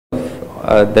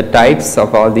the types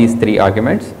of all these 3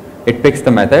 arguments, it picks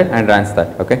the method and runs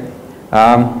that. Okay.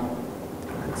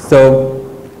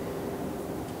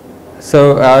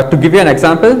 To give you an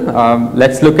example,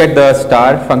 let's look at the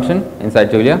star function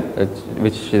inside Julia,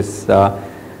 which is,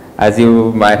 as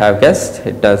you might have guessed,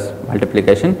 it does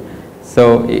multiplication.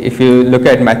 So if you look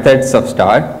at methods of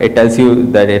star, it tells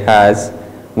you that it has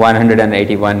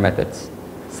 181 methods.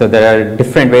 So there are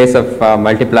different ways of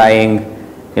multiplying,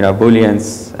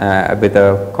 booleans with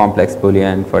a complex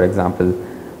boolean, for example,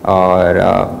 or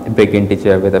a big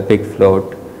integer with a big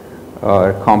float,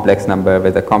 or complex number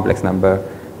with a complex number.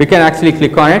 We can actually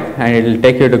click on it and it will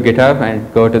take you to GitHub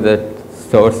and go to the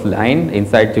source line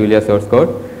inside Julia source code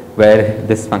where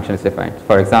this function is defined.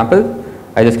 For example,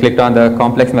 I just clicked on the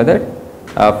complex method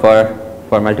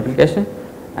for multiplication,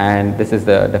 and this is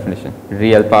the definition: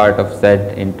 real part of z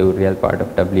into real part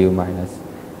of w minus,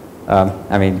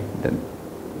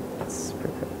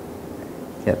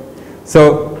 yeah.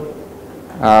 So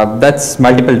that's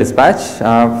multiple dispatch.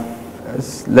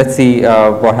 Let's see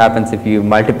what happens if you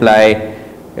multiply.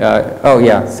 Oh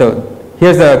yeah, so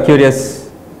here's a curious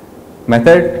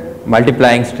method,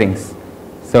 multiplying strings.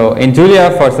 So in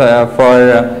Julia, for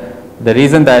the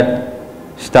reason that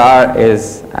star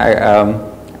is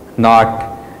not,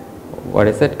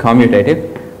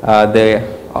 commutative,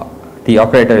 the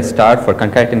operator is star for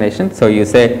concatenation. So you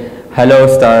say hello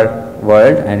star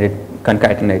world and it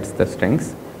concatenates the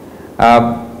strings.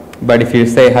 But if you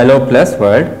say hello plus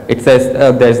world, it says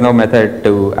there is no method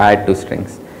to add 2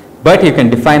 strings. But you can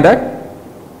define that.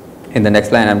 In the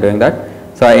next line I'm doing that.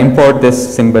 So I import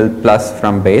this symbol plus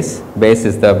from base. Base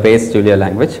is the base Julia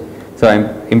language. So I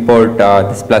import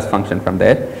this plus function from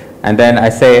there. And then I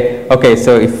say, okay,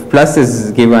 so if plus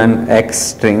is given x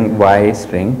string, y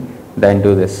string, then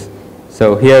do this.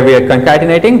 So here we are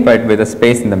concatenating but with a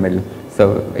space in the middle.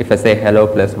 So if I say hello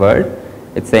plus world,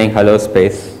 it's saying hello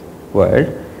space world.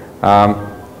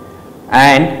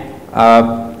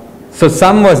 So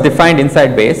sum was defined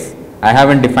inside base. I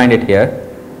haven't defined it here,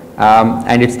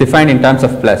 and it's defined in terms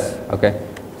of plus. Okay,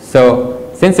 so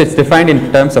since it's defined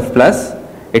in terms of plus,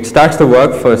 it starts to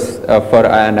work for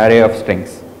an array of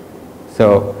strings.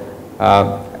 So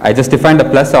I just defined the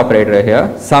plus operator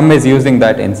here. Sum is using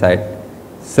that inside.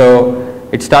 So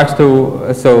it starts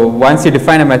to. So once you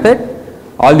define a method,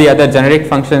 all the other generic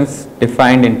functions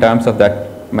defined in terms of that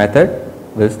method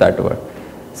will start to work.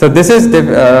 So this is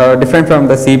different from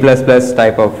the C++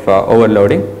 type of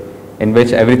overloading, in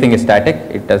which everything is static.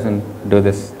 It doesn't do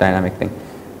this dynamic thing.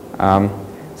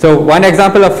 So one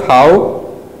example of how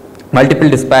multiple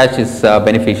dispatch is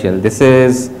beneficial. This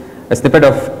is a snippet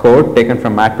of code taken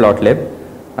from matplotlib.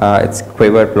 It's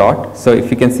quiver plot. So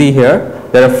if you can see here,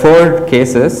 there are 4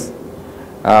 cases.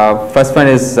 First one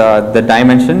is the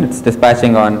dimension. It's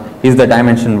dispatching on, is the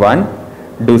dimension 1,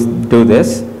 do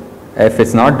this. If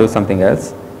it's not, do something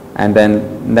else. And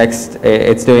then next,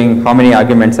 it's doing how many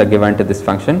arguments are given to this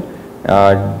function.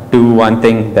 Do one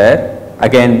thing there.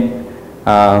 Again,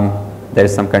 there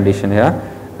is some condition here.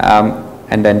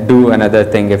 And then do another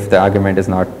thing if the argument is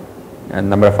not,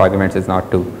 number of arguments is not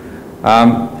 2.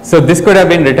 So this could have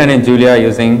been written in Julia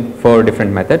using 4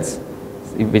 different methods,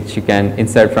 which you can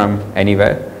insert from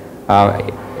anywhere.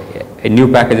 New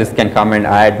packages can come and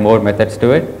add more methods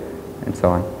to it, and so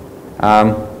on.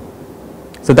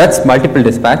 So that's multiple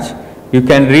dispatch. You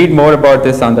can read more about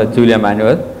this on the Julia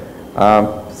manual.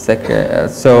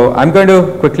 So I'm going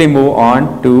to quickly move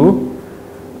on to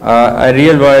a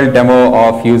real world demo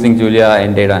of using Julia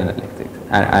in data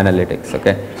analytics.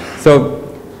 Okay. So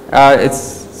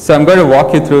so I'm going to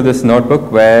walk you through this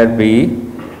notebook where we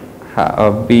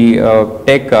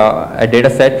take a data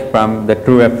set from the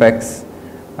TrueFX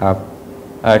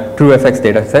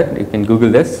data set. You can Google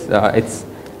this.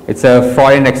 It's a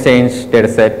foreign exchange data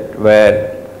set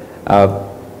where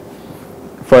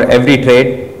for every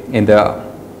trade in the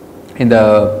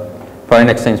foreign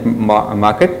exchange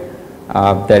market,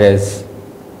 there is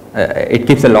it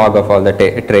keeps a log of all the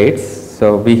trades.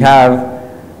 So we have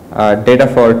data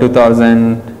for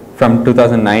from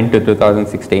 2009 to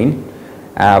 2016,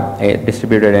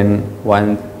 distributed in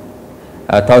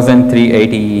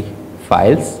 1,380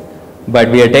 files. But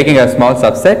we are taking a small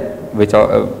subset, which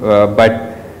of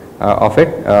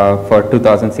it for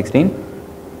 2016.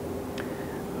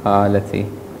 Let's see.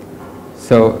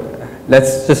 So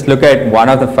let's just look at one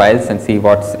of the files and see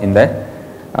what's in there.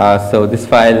 So this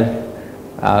file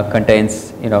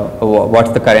contains,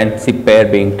 what's the currency pair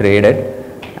being traded,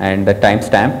 and the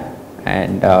timestamp,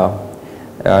 and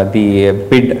the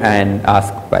bid and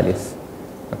ask values.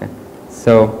 Okay.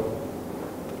 So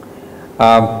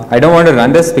I don't want to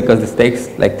run this because this takes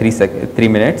like 3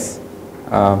 minutes.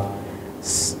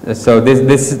 So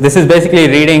this is basically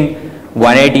reading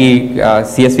 180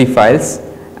 CSV files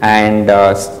and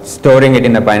storing it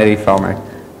in a binary format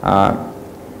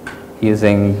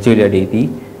using JuliaDB.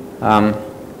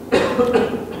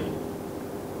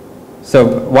 So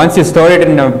once you store it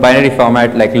in a binary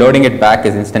format, like loading it back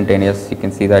is instantaneous. You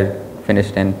can see that it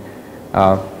finished in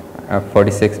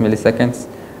 46 milliseconds.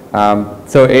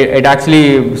 So it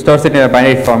actually stores it in a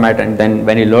binary format, and then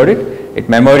when you load it, it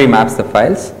memory maps the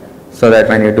files so that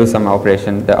when you do some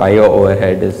operation, the I/O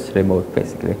overhead is removed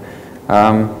basically.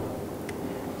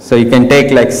 So you can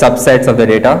take like subsets of the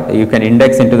data. You can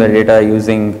index into the data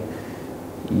using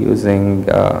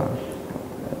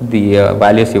the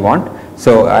values you want.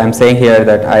 So I'm saying here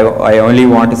that I only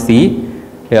want to see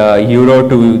euro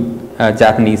to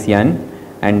Japanese yen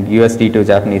and USD to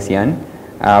Japanese yen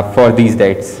for these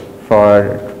dates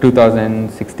for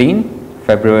 2016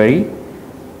 February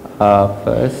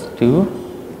 1st to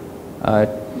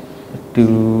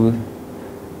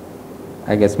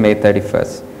I guess May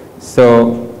 31st.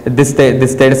 So this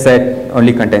data set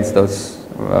only contains those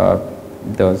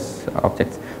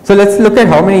objects. So let's look at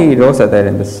how many rows are there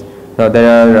in this. So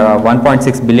there are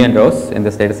 1.6 billion rows in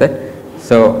this data set.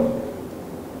 So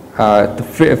the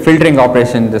filtering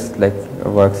operation just like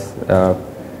works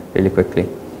really quickly.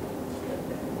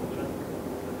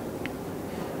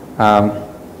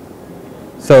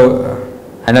 So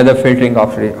another filtering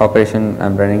operation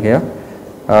I'm running here.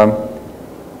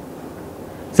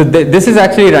 So this is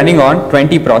actually running on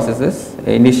 20 processes.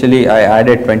 Initially I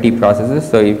added 20 processes.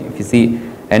 So if you see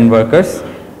n workers,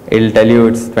 it will tell you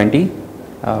it's 20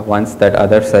 once that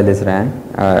other cell is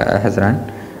has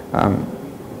run.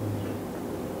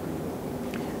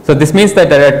 So this means that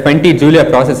there are 20 Julia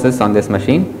processes on this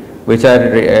machine which are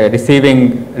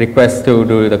receiving requests to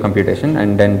do the computation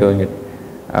and then doing it.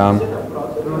 I'm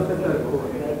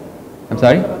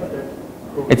sorry?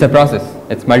 It's a process.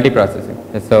 It's multiprocessing.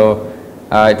 So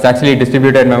it's actually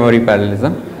distributed memory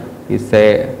parallelism. You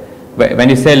say when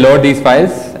you say load these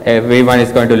files, everyone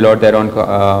is going to load their own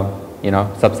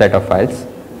subset of files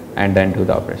and then do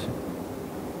the operation.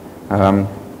 Is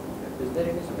there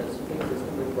any specific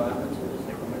system requirements which is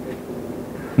recommended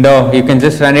to? No, you can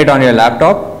just run it on your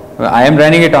laptop. I am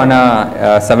running it on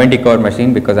a 70 core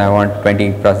machine because I want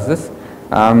 20 processes.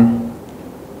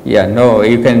 Yeah, no,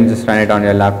 you can just run it on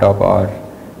your laptop or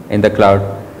in the cloud,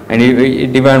 and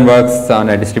it even works on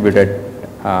a distributed.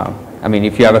 I mean,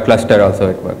 if you have a cluster, also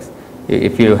it works.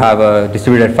 If you have a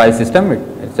distributed file system,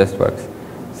 it just works.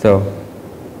 So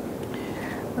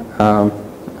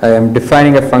I am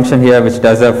defining a function here which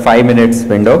does a 5 minutes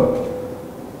window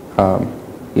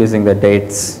using the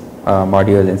dates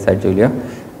module inside Julia.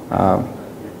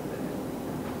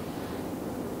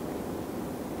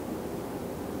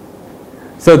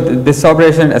 So this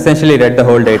operation essentially read the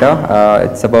whole data.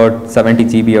 It's about 70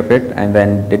 GB of it, and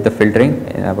then did the filtering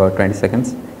in about 20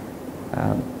 seconds.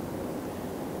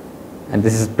 And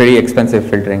this is pretty expensive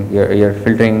filtering. You're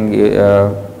filtering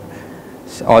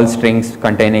all strings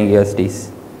containing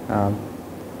USDs.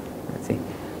 Let's see.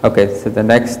 Okay, so the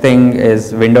next thing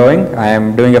is windowing. I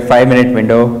am doing a 5 minute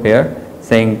window here,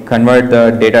 saying convert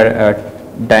the data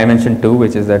dimension 2,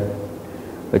 which is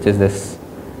this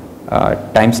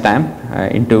timestamp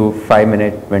into 5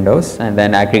 minute windows, and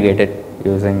then aggregate it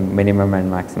using minimum and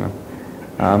maximum.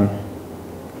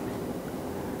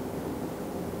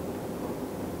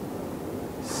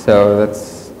 So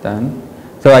that's done.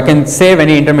 So I can save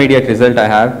any intermediate result I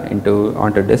have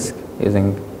onto disk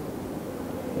using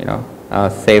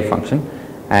save function,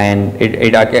 and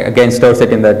it again stores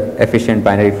it in the efficient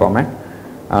binary format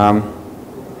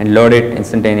and load it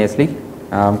instantaneously.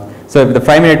 So the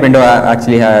 5 minute window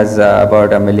actually has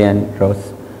about 1 million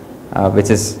rows, which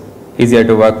is easier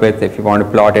to work with if you want to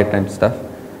plot it and stuff.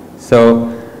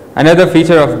 So another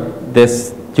feature of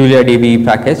this JuliaDB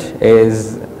package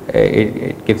is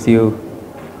it gives you,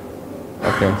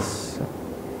 okay, so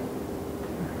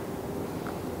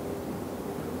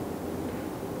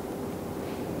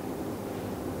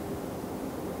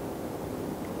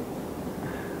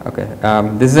okay,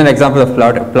 this is an example of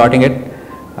plotting it.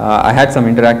 I had some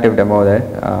interactive demo there,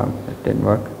 it didn't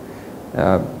work.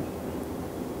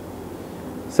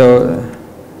 So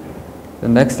the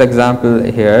next example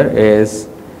here is,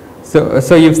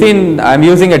 so you've seen I'm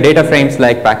using a data frames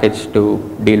like package to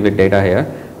deal with data here,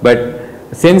 but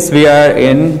since we are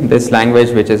in this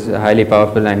language which is highly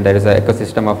powerful and there is an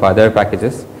ecosystem of other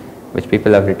packages which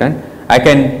people have written, I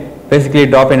can basically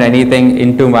drop in anything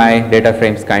into my data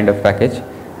frames kind of package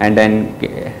and then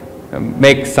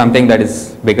make something that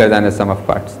is bigger than the sum of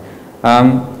parts.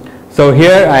 So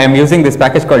here I am using this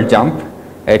package called JUMP.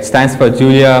 It stands for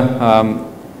Julia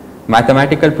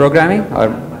mathematical programming or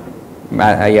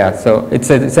yeah, so it's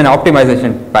an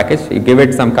optimization package. You give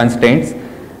it some constraints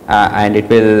and it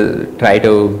will try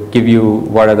to give you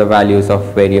what are the values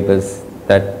of variables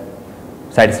that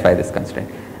satisfy this constraint.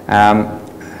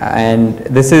 And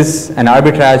this is an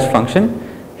arbitrage function.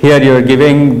 Here you are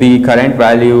giving the current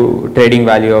value, trading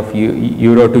value of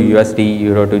euro to USD,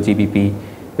 euro to GBP,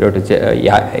 euro to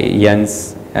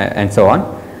yens, and so on.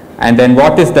 And then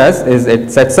what this does is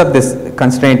it sets up this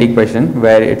constraint equation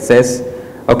where it says,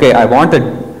 okay, I want to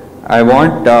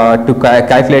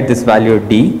calculate this value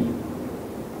D,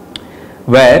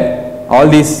 where all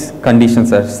these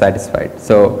conditions are satisfied.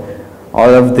 So all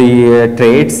of the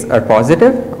trades are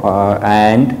positive,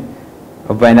 and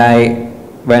when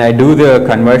I do the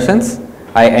conversions,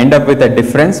 I end up with a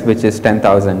difference which is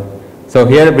 10,000. So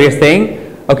here we are saying,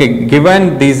 okay,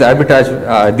 given these arbitrage,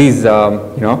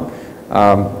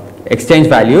 exchange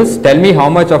values, tell me how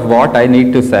much of what I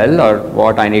need to sell or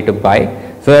what I need to buy,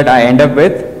 so that I end up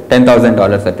with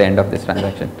 $10,000 at the end of this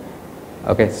transaction.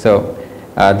 Okay, so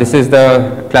this is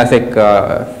the classic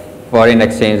foreign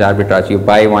exchange arbitrage. You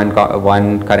buy one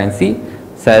currency,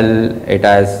 sell it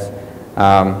as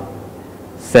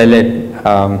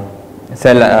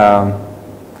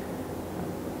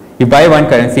you buy one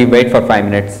currency, wait for 5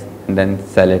 minutes, and then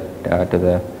sell it to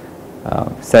the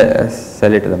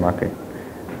sell it to the market,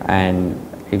 and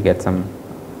you get some.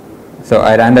 So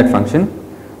I ran that function.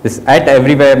 This at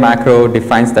everywhere macro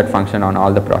defines that function on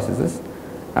all the processes.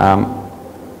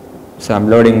 So I'm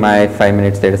loading my 5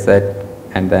 minutes data set,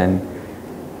 and then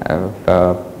I have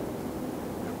a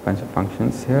bunch of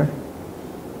functions here.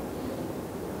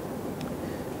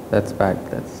 That's bad.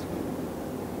 That's.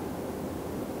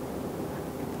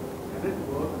 Can it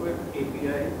work with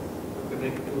APIs to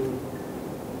connect to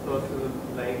sources of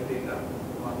live data,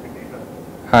 market data?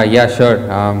 Yeah, sure.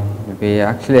 We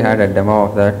actually had a demo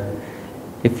of that.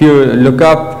 If you look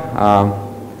up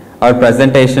our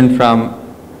presentation from,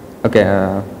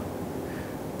 the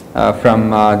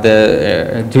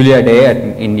Julia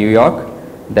Day in New York,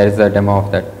 there is a demo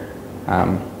of that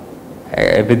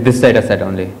with this data set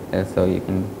only, so you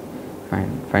can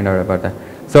find out about that.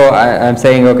 So I'm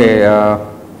saying, okay, I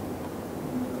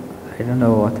don't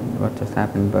know what just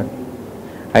happened, but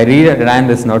I ran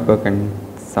this notebook and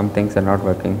some things are not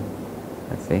working.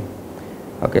 Let's see.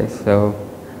 Okay, so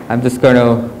I'm just going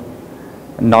to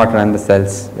not run the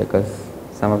cells because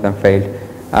some of them failed.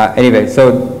 Anyway,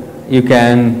 so you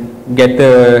can get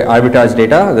the arbitrage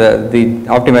data. The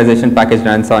optimization package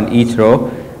runs on each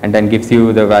row and then gives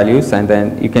you the values, and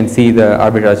then you can see the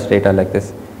arbitrage data like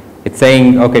this. It's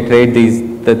saying, okay, trade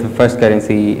the first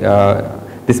currency,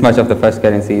 this much of the first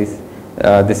currencies,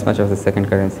 this much of the second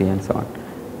currency, and so on.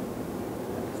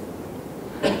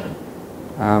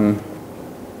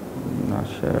 Not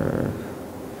sure.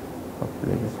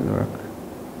 Hopefully this will work.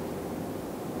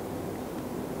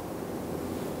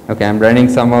 Okay, I'm running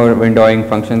some more windowing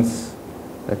functions.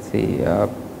 Let's see.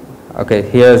 Okay,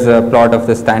 here's a plot of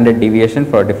the standard deviation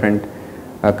for different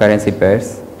currency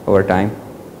pairs over time.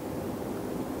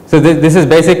 So this is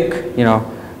basic, you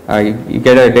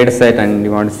get a data set and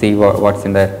you want to see what's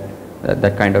in there,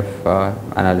 that kind of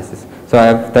analysis. So I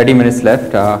have 30 minutes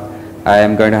left. I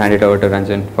am going to hand it over to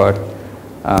Ranjan for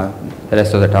the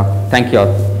rest of the talk. Thank you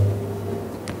all.